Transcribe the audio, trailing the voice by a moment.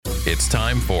It's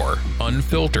time for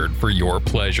Unfiltered for Your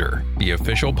Pleasure, the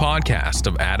official podcast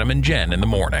of Adam and Jen in the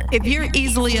morning. If you're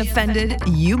easily offended,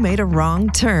 you made a wrong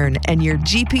turn and your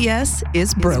GPS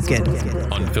is broken.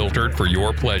 Unfiltered for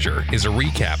Your Pleasure is a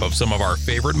recap of some of our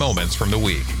favorite moments from the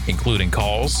week, including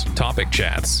calls, topic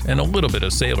chats, and a little bit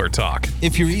of sailor talk.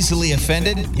 If you're easily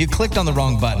offended, you clicked on the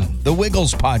wrong button. The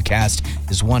Wiggles podcast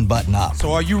is one button up.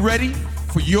 So are you ready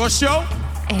for your show?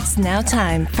 It's now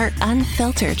time for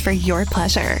Unfiltered for Your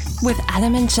Pleasure with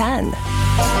Adam and Jen.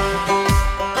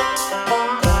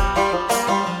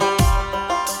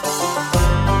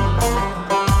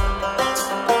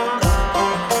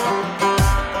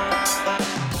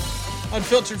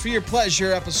 Unfiltered for Your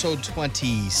Pleasure, episode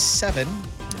 27.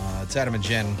 It's Adam and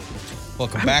Jen.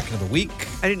 Welcome back into the week.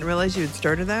 I didn't realize you had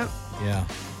started that. Yeah.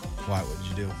 Why? What did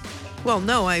you do? Well,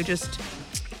 no,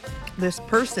 this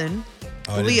person,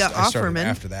 Leah I started Offerman.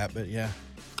 after that, but yeah.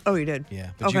 Oh, you did?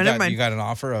 Yeah. But Okay, you never mind. got an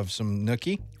offer of some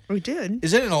nookie? We did.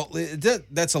 Is it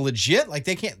that's a legit? Like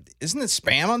they can't, isn't it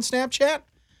spam on Snapchat?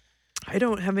 I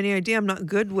don't have any idea. I'm not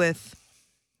good with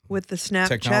the Snapchat.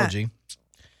 Technology.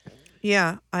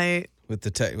 Yeah, With the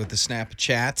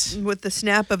Snapchat. with the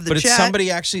snap of the But chat. it's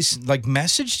somebody actually like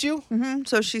messaged you? Mm-hmm.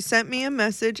 So she sent me a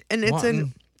message, and What?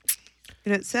 and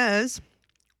it says,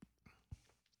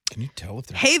 Can you tell if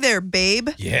they're... "Hey there, babe.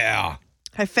 Yeah.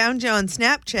 I found you on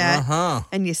Snapchat, Uh-huh.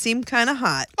 and you seem kind of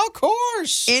hot. Of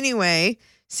course. Anyway,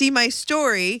 see my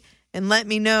story and let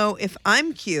me know if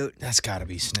I'm cute, That's got to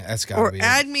be That's got to or be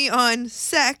add me on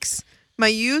Sex. My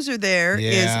user there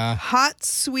is Yeah. Hot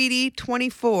Sweetie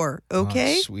 24.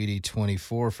 Okay, Sweetie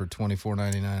 24 for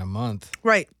 $24.99 a month.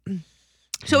 right.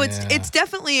 So Yeah. it's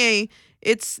definitely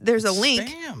there's a link,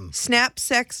 Spam.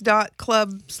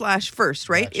 snapsex.club/first,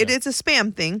 right? Gotcha. It is a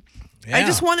spam thing. I Yeah.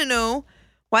 just want to know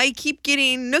why I keep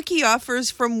getting nookie offers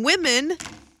from women,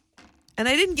 and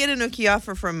I didn't get a nookie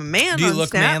offer from a man. Do you on look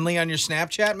Snap. manly on your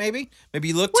Snapchat? Maybe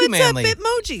you look What's too manly. that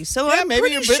Bitmoji? So Yeah, I'm maybe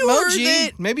pretty your sure Bitmoji.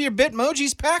 that Maybe your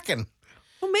Bitmoji's packing.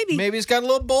 well, maybe Maybe it's got a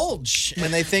little bulge,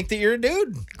 and they think that you're a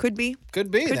dude. could be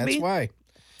Could be. Could That's be. why.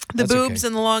 the That's boobs okay.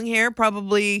 and the long hair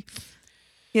probably.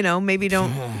 Maybe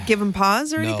don't give them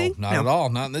pause or anything. No, not at all.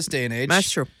 Not in this day and age. That's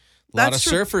true. A lot That's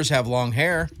of true. surfers have long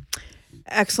hair.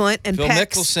 Excellent. And Phil pecs.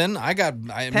 Mickelson, me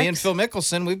and Pecs. Phil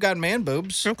Mickelson, we've got man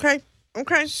boobs. Okay.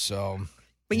 So,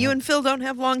 But you and Phil don't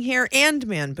have long hair and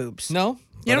man boobs. no.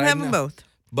 You don't but have them both.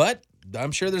 But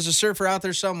I'm sure there's a surfer out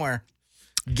there somewhere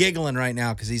giggling right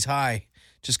now because he's high.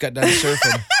 Just got done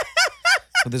surfing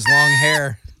with his long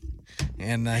hair.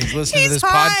 And he's listening to He's this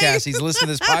high. podcast. He's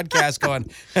listening to this podcast going,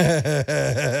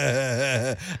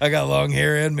 I got long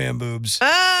hair and man boobs.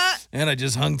 And I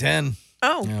just hung 10.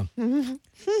 Oh. Yeah.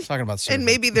 Talking about surfing. And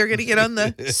maybe they're going to get on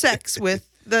the sex with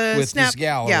the with Snap this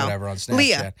gal or whatever on Snapchat.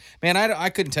 Leah. Man, I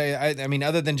couldn't tell you. I mean,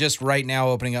 other than just right now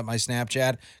opening up my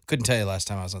Snapchat, couldn't tell you last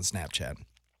time I was on Snapchat.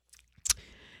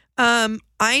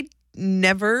 I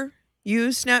never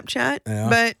use Snapchat, Yeah.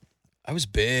 but I was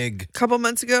big. a couple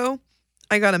months ago,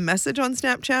 I got a message on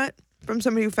Snapchat from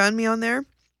somebody who found me on there.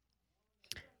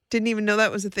 Didn't even know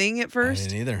that was a thing at I first.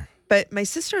 didn't either. But my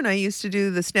sister and I used to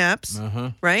do the snaps,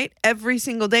 Uh-huh. right? Every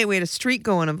single day. We had a streak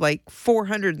going of like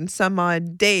 400 and some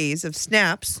odd days of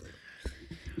snaps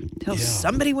till Yeah.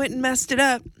 somebody went and messed it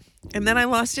up. And then I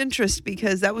lost interest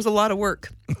because that was a lot of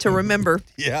work to remember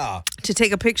Yeah. to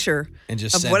take a picture And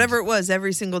just of send whatever it was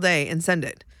every single day and send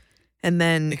it. And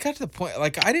then, It got to the point,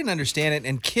 like, I didn't understand it.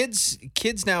 And kids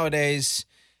nowadays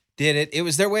did it. It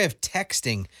was their way of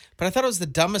texting. But I thought it was the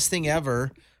dumbest thing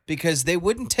ever because they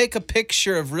wouldn't take a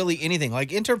picture of really anything.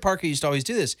 Like, intern Parker used to always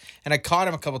do this. And I caught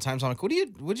him a couple times. I'm like,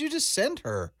 would you just send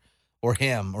her or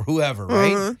him or whoever,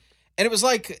 right? Uh-huh. And it was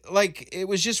like it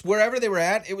was just wherever they were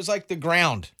at, it was like the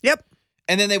ground. yep.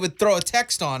 And then they would throw a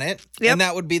text on it, Yep. and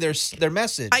that would be their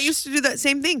message. I used to do that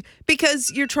same thing because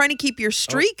you're trying to keep your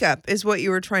streak up is what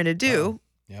you were trying to do.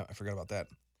 Yeah, I forgot about that.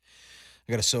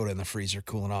 I got a soda in the freezer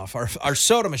cooling off. Our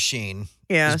soda machine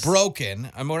Yes. is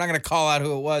broken. I mean, we're not going to call out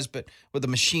who it was, but what the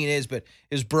machine is, but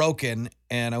it was broken.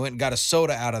 And I went and got a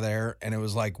soda out of there, and it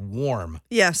was like warm.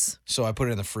 Yes. So I put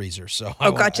it in the freezer. So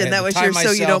Oh, gotcha. And that was your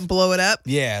so you don't blow it up.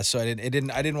 Yeah. So I didn't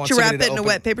want Did you wrap somebody it to in a open-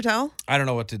 wet paper towel? I don't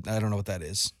know what that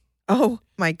is. Oh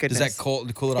my goodness! Does that cool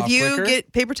it If off you quicker?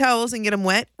 get paper towels and get them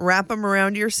wet, wrap them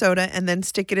around your soda, and then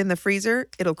stick it in the freezer,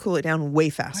 it'll cool it down way Why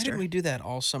faster. didn't we do that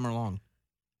all summer long?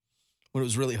 When it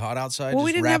was really hot outside, Well,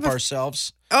 we just didn't wrap have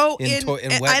ourselves. Oh, in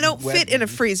and wet- I don't wet- fit in a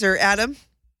freezer, Adam.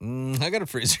 I got a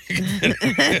freezer.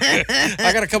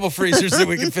 I got a couple freezers that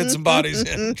we can fit some bodies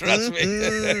in. Trust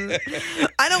me.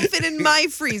 I don't fit in my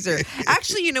freezer.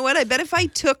 Actually, you know what? I bet if I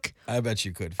took I bet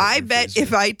you could.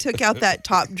 if I took out that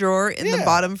top drawer in the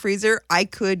bottom freezer, I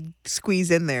could squeeze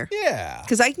in there. Yeah.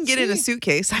 Because I can get in a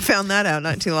suitcase. I found that out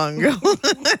not too long ago.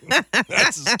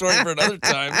 That's a story for another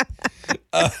time.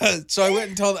 So I went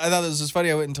and told, I thought this was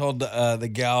funny. I went and told the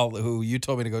gal who you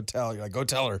told me to go tell. You're like, go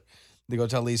tell her. To go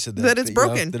tell Lisa That it's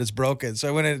broken. That it's broken. So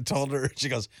I went in and told her. She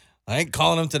goes, I ain't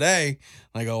calling him today.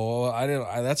 I go,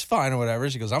 well, that's fine or whatever.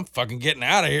 She goes, I'm fucking getting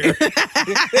out of here.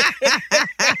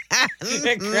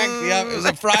 It cracked me up. It was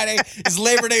a Friday. It's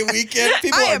Labor Day weekend.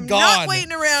 People I are am gone. not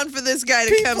waiting around for this guy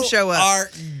to come show up. Are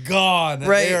gone.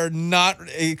 Right. They are not.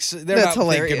 They're That's not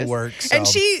hilarious. thinking work. So. And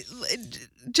she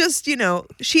just,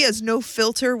 she has no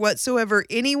filter whatsoever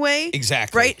anyway.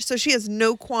 Exactly. Right? So she has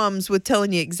no qualms with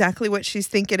telling you exactly what she's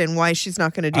thinking and why she's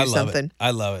not going to do something.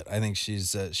 I love it. I think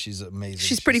she's amazing.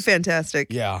 She's pretty fantastic.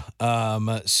 Yeah.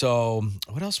 So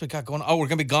what else we got going on? Oh, we're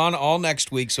going to be gone all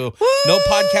next week. So no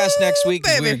podcast next week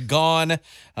because we're gone.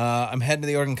 I'm heading to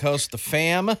the Oregon coast with the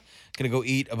fam. Going to go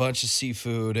eat a bunch of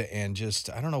seafood and just,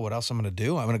 I don't know what else I'm going to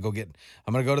do. I'm going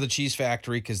to go to the cheese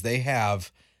factory because they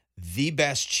have the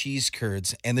best cheese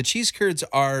curds, and the cheese curds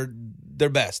are their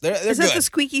best. They're Is good. that the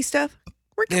squeaky stuff?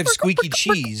 They have squeaky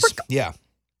cheese. Yeah.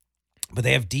 But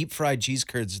they have deep fried cheese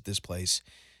curds at this place.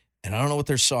 And I don't know what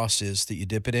their sauce is that you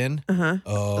dip it in. Uh-huh.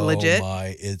 Oh, Legit?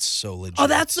 my. It's so legit. Oh,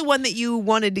 that's the one that you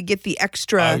wanted to get the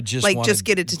extra, just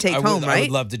get it to take home, right? I would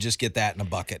love to just get that in a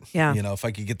bucket. Yeah. If I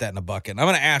could get that in a bucket. I'm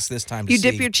going to ask this time to You see.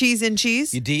 dip your cheese in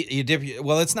cheese? You dip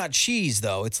well, it's not cheese,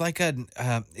 though. It's like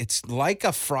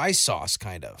a fry sauce,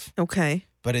 kind of. Okay.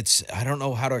 But I don't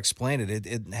know how to explain it.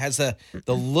 It has the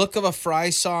look of a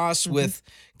fry sauce with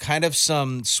kind of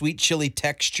some sweet chili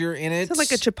texture in it. Sounds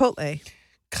like a chipotle.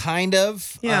 Kind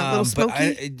of. Yeah, a little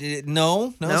smoky? But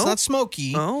no, it's not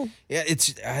smoky. Oh. Yeah,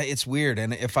 it's weird.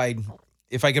 And if I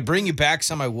could bring you back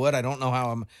some, I would. I don't know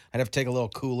how I'd have to take a little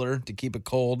cooler to keep it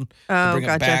cold to bring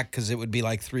it back because it would be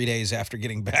like 3 days after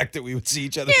getting back that we would see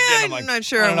each other again. I'm not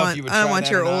sure I don't want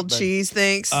your old cheese,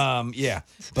 thanks. Yeah.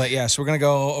 But yeah, so we're going to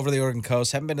go over the Oregon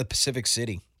coast. Haven't been to Pacific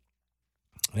City.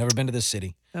 Never been to this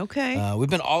city. Okay. We've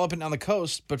been all up and down the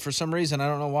coast, but for some reason, I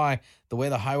don't know why, the way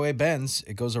the highway bends,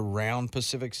 it goes around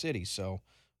Pacific City. So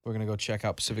we're going to go check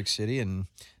out Pacific City and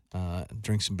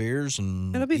drink some beers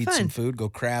and eat some food, go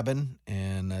crabbing,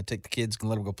 and take the kids and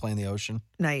let them go play in the ocean.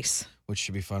 Nice. Which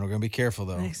should be fun. We're going to be careful,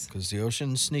 though, because the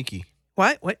ocean's sneaky.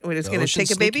 What? It's going to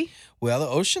take a baby? Well, the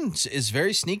ocean is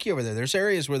very sneaky over there. There's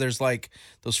areas where there's like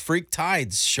those freak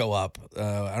tides show up.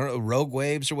 I don't know, rogue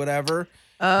waves or whatever.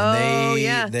 Oh,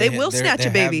 yeah. They will snatch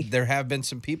a baby. There have been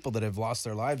some people that have lost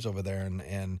their lives over there,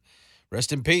 and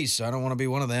rest in peace. I don't want to be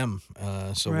one of them.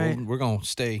 So we're going to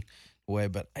stay away.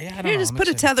 But yeah, I don't know. Just put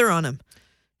a tether on them.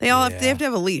 They have to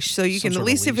have a leash, so you can at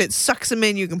least if it sucks them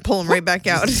in, you can pull them right back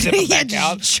out.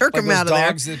 Jerk them out of there.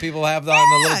 Dogs that people have on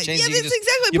the little chains. Yeah, that's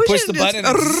exactly. You push the button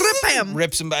and and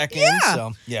rips them back in.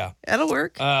 So yeah, that'll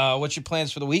work. What's your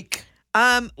plans for the week?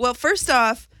 Well, first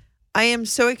off, I am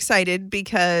so excited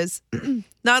because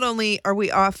not only are we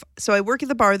off, so I work at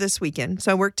the bar this weekend.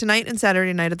 So I work tonight and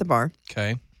Saturday night at the bar.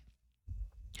 Okay.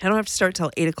 I don't have to start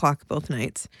till 8:00 both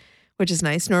nights, which is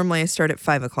nice. Normally I start at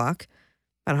 5:00.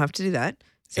 I don't have to do that.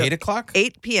 So 8:00?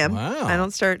 8 p.m. Wow. I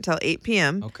don't start until 8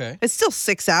 p.m. Okay. It's still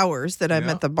 6 hours that I'm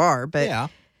at the bar, but yeah.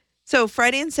 So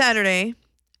Friday and Saturday,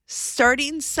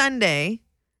 starting Sunday,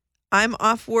 I'm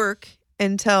off work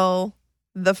until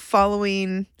the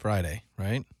following Friday,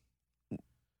 right?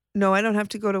 No, I don't have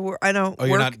to go to work. I don't you're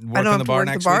work. not I don't working have the to bar work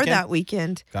next the bar weekend? that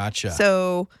weekend. Gotcha.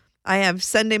 So I have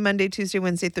Sunday, Monday, Tuesday,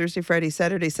 Wednesday, Thursday, Friday,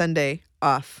 Saturday, Sunday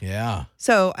off. Yeah.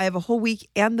 So I have a whole week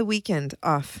and the weekend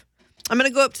off. I'm going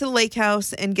to go up to the lake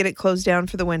house and get it closed down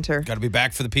for the winter. Got to be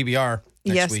back for the PBR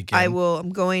next weekend. I will.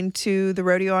 I'm going to the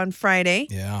rodeo on Friday.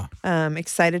 Yeah.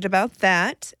 Excited about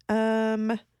that.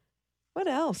 What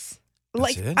else?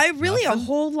 I really Nothing? a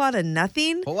whole lot of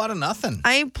nothing. Whole lot of nothing.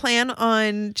 I plan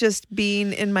on just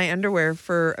being in my underwear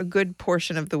for a good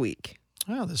portion of the week.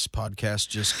 Well, this podcast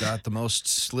just got the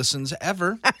most listens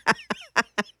ever.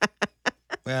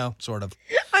 Well, sort of.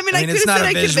 I mean, I could it's have not said a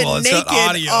I could have visual. been It's naked. an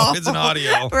audio. It's an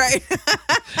audio. Right.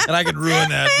 And I could ruin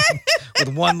that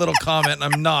with one little comment, and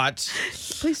I'm not.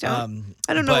 Please don't.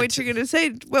 I don't know what you're going to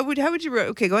say. How would you ruin?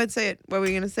 Okay, go ahead and say it. What were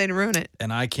you going to say to ruin it?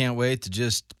 And I can't wait to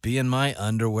just be in my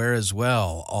underwear as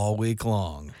well all week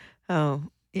long. Oh,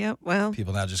 Yeah, well.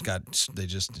 People now just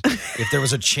if there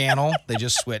was a channel, they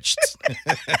just switched.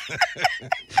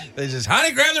 They just,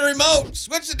 honey, grab the remote.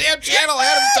 Switch the damn channel.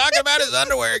 Adam's talking about his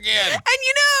underwear again. And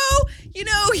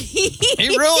He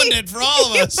ruined it for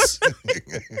all of us.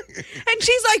 And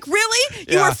she's like, really?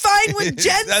 You were fine when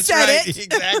Jen That's said right. it.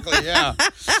 Exactly, yeah.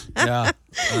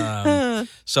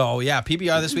 So,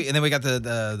 PBR this week. And then we got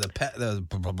the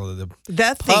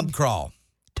pub crawl.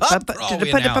 Pub crawl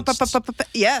we announced,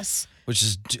 Yes. which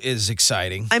is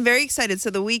exciting. I'm very excited. So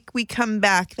the week we come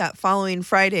back, that following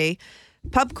Friday,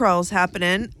 pub crawl's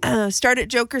happening. Start at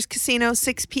Joker's Casino,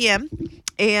 6 p.m.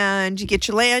 And you get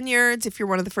your lanyards. If you're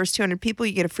one of the first 200 people,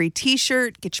 you get a free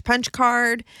T-shirt, get your punch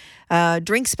card.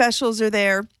 Drink specials are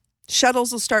there.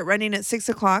 Shuttles will start running at 6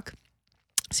 o'clock.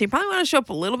 So you probably want to show up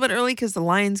a little bit early because the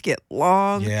lines get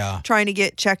long trying to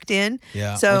get checked in.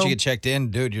 Yeah. So once you get checked in,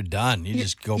 dude, you're done. You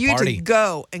just go you party. You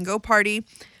go party.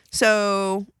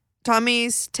 So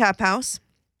Tommy's Tap House,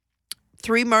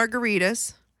 3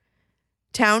 margaritas,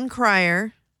 Town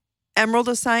Crier, Emerald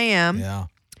of Siam. Yeah.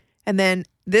 And then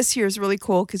this year's really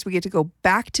cool because we get to go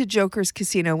back to Joker's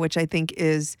Casino, which I think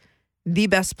is the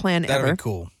best plan ever. That'd be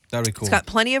cool. It's got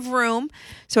plenty of room,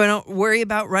 so I don't worry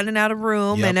about running out of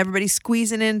room and everybody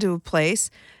squeezing into a place.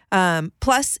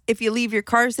 Plus, if you leave your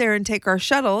cars there and take our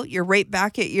shuttle, you're right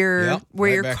back at your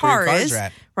your car is,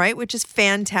 right? Which is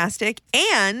fantastic.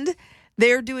 And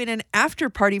they're doing an after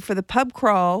party for the pub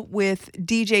crawl with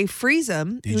DJ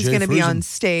Freezem, who's going to be on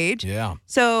stage. Yeah.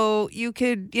 So you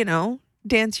could,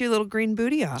 dance your little green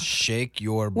booty off. Shake it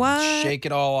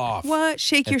all off. What?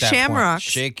 Shake your that shamrocks.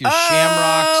 Point. Shake your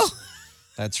shamrocks.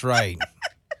 That's right.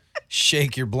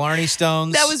 Shake your Blarney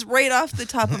Stones. That was right off the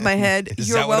top of my head.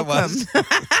 You're welcome.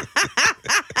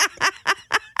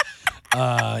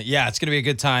 It's going to be a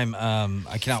good time.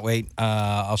 I cannot wait.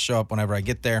 I'll show up whenever I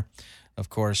get there. Of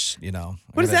course,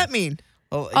 What does that mean?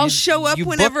 Well, I'll show up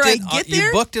whenever I get there?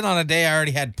 You booked it on a day I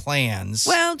already had plans.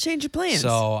 Well, change your plans.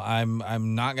 So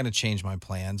I'm not going to change my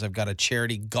plans. I've got a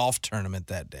charity golf tournament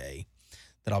that day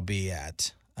that I'll be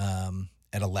at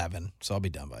 11. So I'll be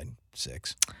done by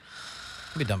 6.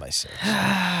 I'll be done by 6. Gonna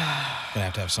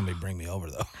have to have somebody bring me over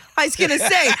though. I was gonna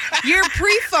say your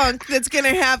pre-funk that's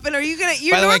gonna happen. Are you gonna?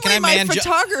 You're By the way, normally my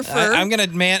photographer. I'm gonna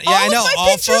man. Yeah, all I know. Of my all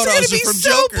pictures photos are, gonna be from so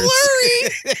Jokers.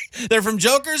 blurry. They're from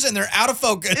Jokers and they're out of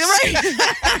focus. Right.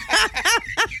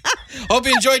 Hope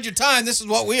you enjoyed your time. This is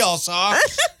what we all saw.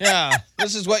 Yeah.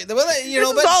 This is what This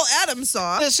is all Adam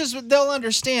saw. This is what they'll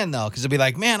understand though, because they'll be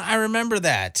like, "Man, I remember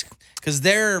that." Because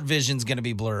their vision's going to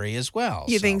be blurry as well.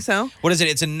 You think so? What is it?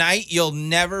 It's a night you'll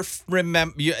never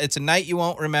remember. It's a night you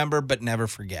won't remember, but never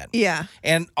forget. Yeah.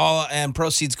 And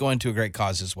proceeds going to a great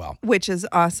cause as well. Which is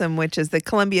awesome, which is the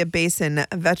Columbia Basin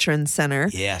Veterans Center.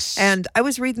 Yes. And I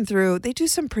was reading through, they do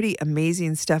some pretty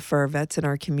amazing stuff for our vets in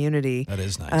our community. That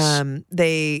is nice.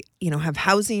 They, have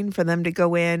housing for them to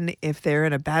go in if they're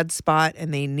in a bad spot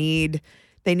and they need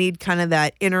kind of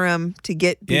that interim to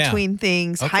get between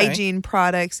things, hygiene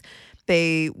products.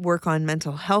 They work on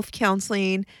mental health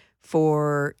counseling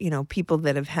for, people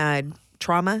that have had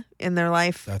trauma in their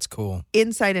life. That's cool.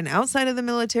 Inside and outside of the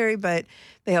military, but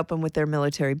they help them with their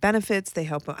military benefits. They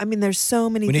help them. I mean, there's so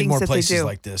many things that they do. We need more places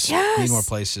like this. Yes. We need more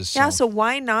places. Yeah, so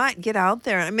why not get out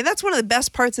there? I mean, that's one of the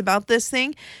best parts about this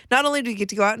thing. Not only do you get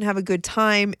to go out and have a good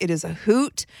time, it is a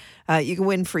hoot. You can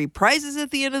win free prizes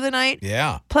at the end of the night.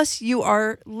 Yeah. Plus, you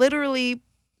are literally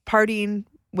partying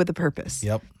with a purpose.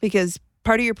 Yep. Because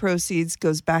part of your proceeds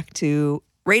goes back to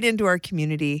right into our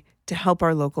community to help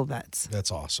our local vets.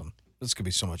 That's awesome. This could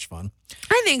be so much fun.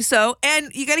 I think so.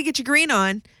 And you got to get your green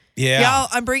on. Yeah. Y'all,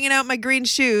 I'm bringing out my green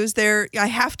shoes. I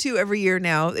have to every year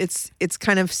now. It's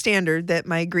kind of standard that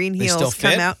my green heels still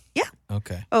fit? come out. Yeah.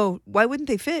 Okay. Oh, why wouldn't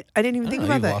they fit? I didn't even think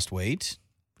about you that. Lost weight?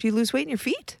 Do you lose weight in your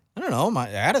feet? I don't know. My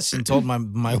Addison told my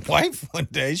wife one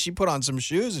day, she put on some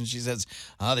shoes and she says,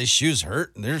 "Oh, these shoes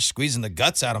hurt and they're squeezing the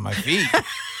guts out of my feet."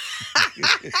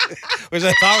 Which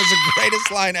I thought was the greatest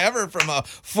line ever from a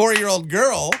 4-year-old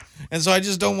girl. And so I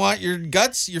just don't want your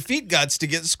feet guts to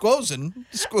get squeezed.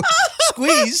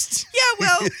 Yeah,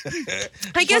 well,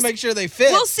 I guess make sure they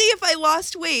fit. We'll see if I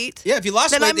lost weight. Yeah, if you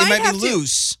lost weight, they might be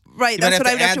loose. Right, that's what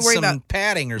I would have to worry about.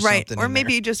 Padding or right, something. or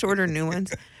maybe you just order new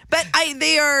ones. But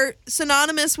they are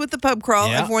synonymous with the pub crawl.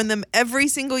 Yeah. I've worn them every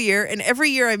single year, and every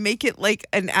year I make it like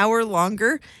an hour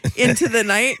longer into the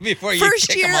night. Before you First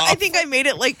kick year, them off. I think I made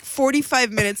it like 45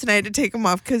 minutes, and I had to take them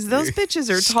off because those bitches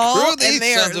are tall Screw these and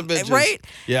they sons are of bitches. right.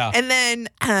 Yeah, and then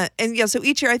so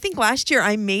each year, I think last year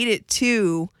I made it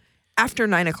to after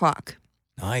 9 o'clock.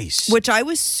 Nice. Which I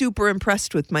was super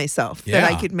impressed with myself that I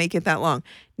Yeah. could make it that long.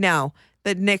 Now,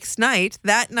 the next night,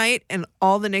 that night and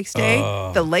all the next day,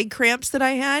 the leg cramps that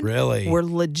I had Really? were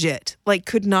legit. Like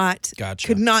could not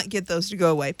get those to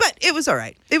go away. But it was all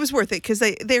right. It was worth it because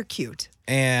they're cute.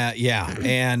 And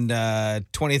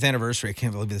 20th anniversary. I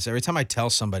can't believe this. Every time I tell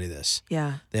somebody this,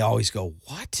 they always go,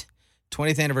 "What?"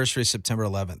 20th anniversary, September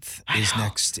 11th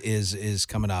is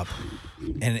coming up,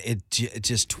 and it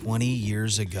just 20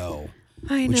 years ago.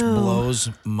 I know, which blows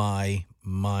my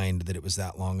mind that it was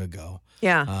that long ago.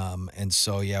 Yeah. And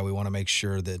so we want to make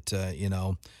sure that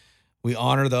we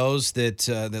honor those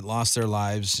that lost their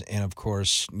lives, and of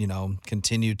course,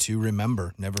 continue to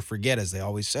remember, never forget, as they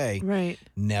always say. Right.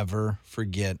 Never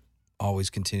forget. Always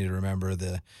continue to remember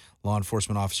the law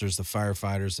enforcement officers, the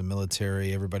firefighters, the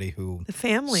military, everybody who the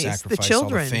families, sacrificed, the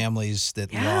children, all the families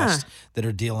that lost, that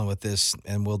are dealing with this,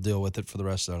 and will deal with it for the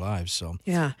rest of their lives. So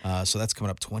so that's coming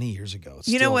up 20 years ago. It's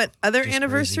know what other just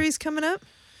anniversaries coming up?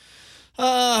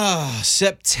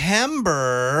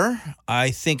 September.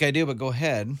 I think I do, but go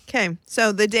ahead. Okay,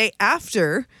 so the day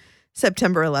after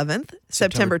September 11th,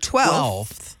 September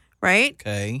 12th, right?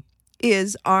 Okay,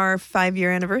 is our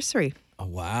 5-year anniversary. Oh,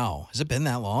 wow. Has it been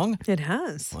that long? It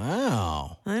has.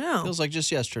 Wow. I know. Feels like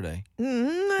just yesterday.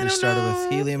 We started with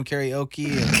helium karaoke.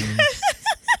 And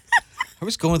I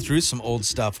was going through some old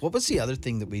stuff. What was the other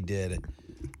thing that we did?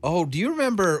 Oh, do you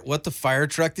remember what the fire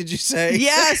truck did you say?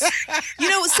 Yes.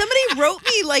 Somebody wrote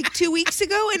me like 2 weeks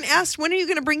ago and asked, when are you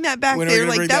going to bring that back? They're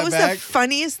like, that was the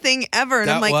funniest thing ever. And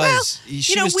I'm like, we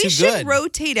should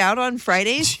rotate out on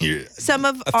Fridays some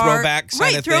of our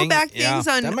throwback things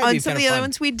on some of the other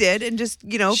ones we did. And just,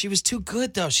 She was too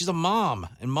good, though. She's a mom.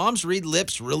 And moms read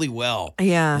lips really well.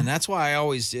 Yeah. And that's why I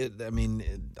always did. I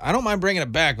mean, I don't mind bringing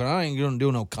it back, but I ain't going to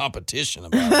do no competition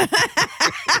about it.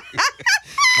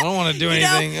 I don't want to do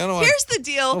anything. Here's the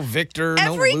deal. No victor,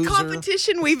 Every no loser.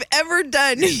 competition we've ever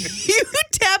done, you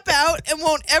tap out and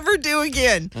won't ever do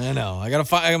again. I know.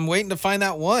 I'm waiting to find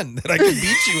that one that I can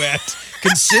beat you at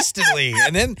consistently,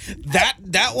 and then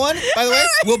that one, by the way,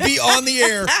 will be on the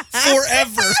air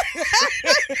forever.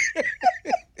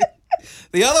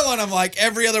 The other one, I'm like,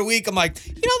 every other week, I'm like,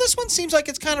 this one seems like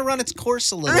it's kind of run its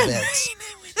course a little bit.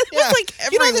 It was like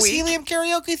every this week. helium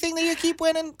karaoke thing that you keep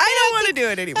winning? I don't want to do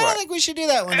it anymore. I don't think we should do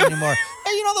that one anymore.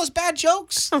 Hey, those bad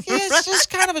jokes? Yeah, it's just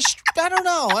kind of I don't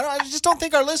know. I just don't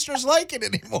think our listeners like it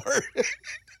anymore.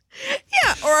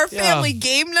 Yeah, or our family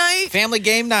game night. Family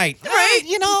game night. Right.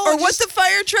 Or just, what the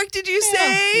fire truck did you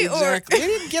say? Exactly. We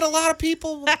didn't get a lot of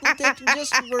people that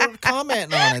just were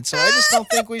commenting on it, so I just don't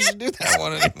think we should do that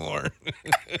one anymore.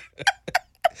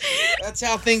 That's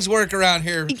how things work around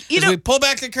here. As we pull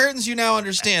back the curtains, you now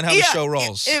understand how the show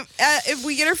rolls. If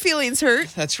we get our feelings hurt,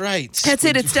 that's right. That's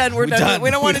it. It's done. We're done. We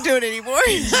don't want to do it anymore.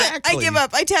 Exactly. I give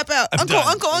up. I tap out.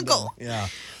 Uncle. Yeah.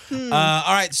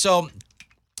 All right. So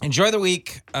enjoy the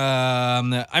week.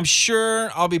 I'm sure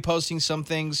I'll be posting some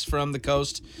things from the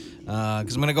coast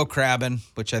because I'm going to go crabbing,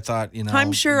 which I thought,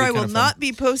 I'm sure I will not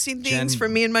be posting things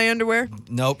from me in my underwear.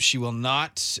 Nope, she will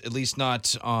not, at least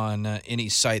not on any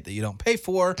site that you don't pay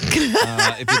for.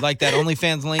 If you'd like that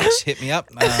OnlyFans links, hit me up.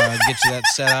 Get you that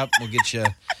set up. We'll get you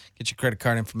your credit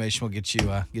card information. We'll get you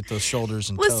get those shoulders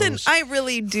and Listen, toes. I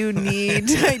really do need.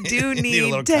 I do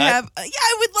need to cut? have. Yeah,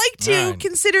 I would like to, Right.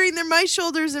 considering they're my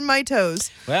shoulders and my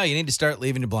toes. Well, you need to start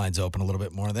leaving your blinds open a little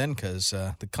bit more then, because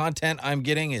the content I'm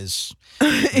getting is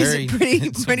very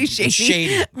it's pretty shady.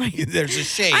 Shady. There's a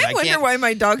shade. I wonder why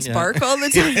my dogs bark all the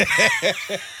time.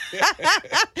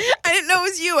 I didn't know it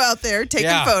was you out there taking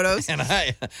photos. And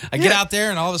I get out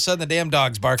there, and all of a sudden the damn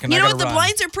dog's barking. You know I what? gotta The run.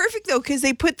 blinds are perfect though, because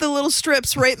they put the little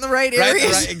strips right in the right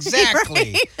areas. Right,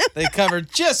 exactly. Right? They cover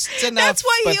just enough. That's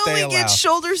why he but they only gets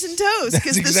allow. shoulders and toes,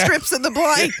 because the exactly- strips of the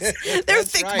blinds. They're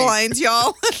That's thick right. blinds,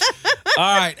 y'all.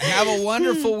 All right. Have a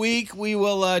wonderful week. We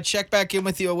will check back in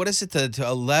with you. What is it? The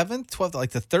 11th, 12th,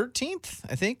 like the 13th,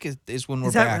 I think, is when we're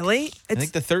Is that back. really? I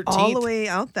think the 13th. All the way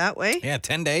out that way? Yeah,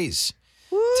 10 days.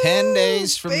 Woo, 10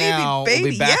 days from now, we'll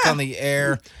be back on the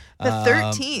air. The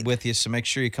 13th. With you. So make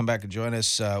sure you come back and join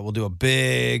us. We'll do a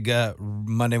big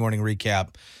Monday morning recap.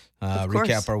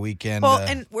 Recap our weekend. Well,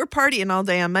 and we're partying all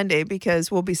day on Monday because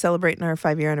we'll be celebrating our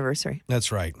 5-year anniversary.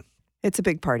 That's right. It's a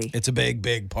big party. It's a big,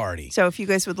 big party. So if you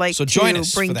guys would like join to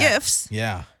us bring for that. gifts.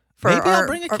 Yeah. For maybe I'll our-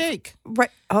 bring a our- cake.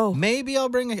 Right. Oh. Maybe I'll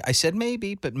bring I said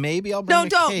maybe, but maybe I'll bring No, a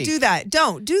don't cake. do that.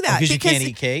 Don't do that. Because you can't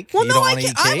eat cake? Well, You no, don't I wanna can.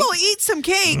 eat I cake? will eat some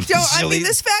cake. She'll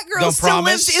This fat girl don't still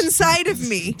promise? lives inside of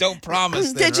me. Don't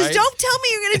promise then, Just right? don't tell me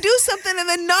you're going to do something and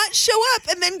then not show up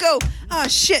and then go, oh,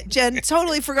 shit, Jen,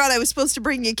 totally forgot I was supposed to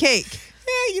bring you cake.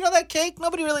 you know that cake?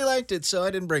 Nobody really liked it, so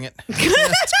I didn't bring it.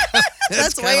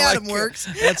 That's the way kinda Adam like- works.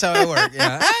 That's how I work,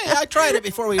 yeah. Hey, I tried it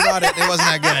before we brought it. It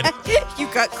wasn't that good. You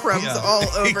got crumbs Yeah. all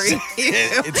over you.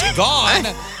 It's gone.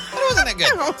 But it wasn't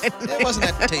that good. It wasn't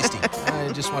that tasty.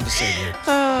 I just wanted to save you.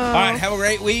 All right, have a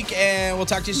great week, and we'll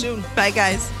talk to you soon. Bye,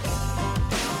 guys.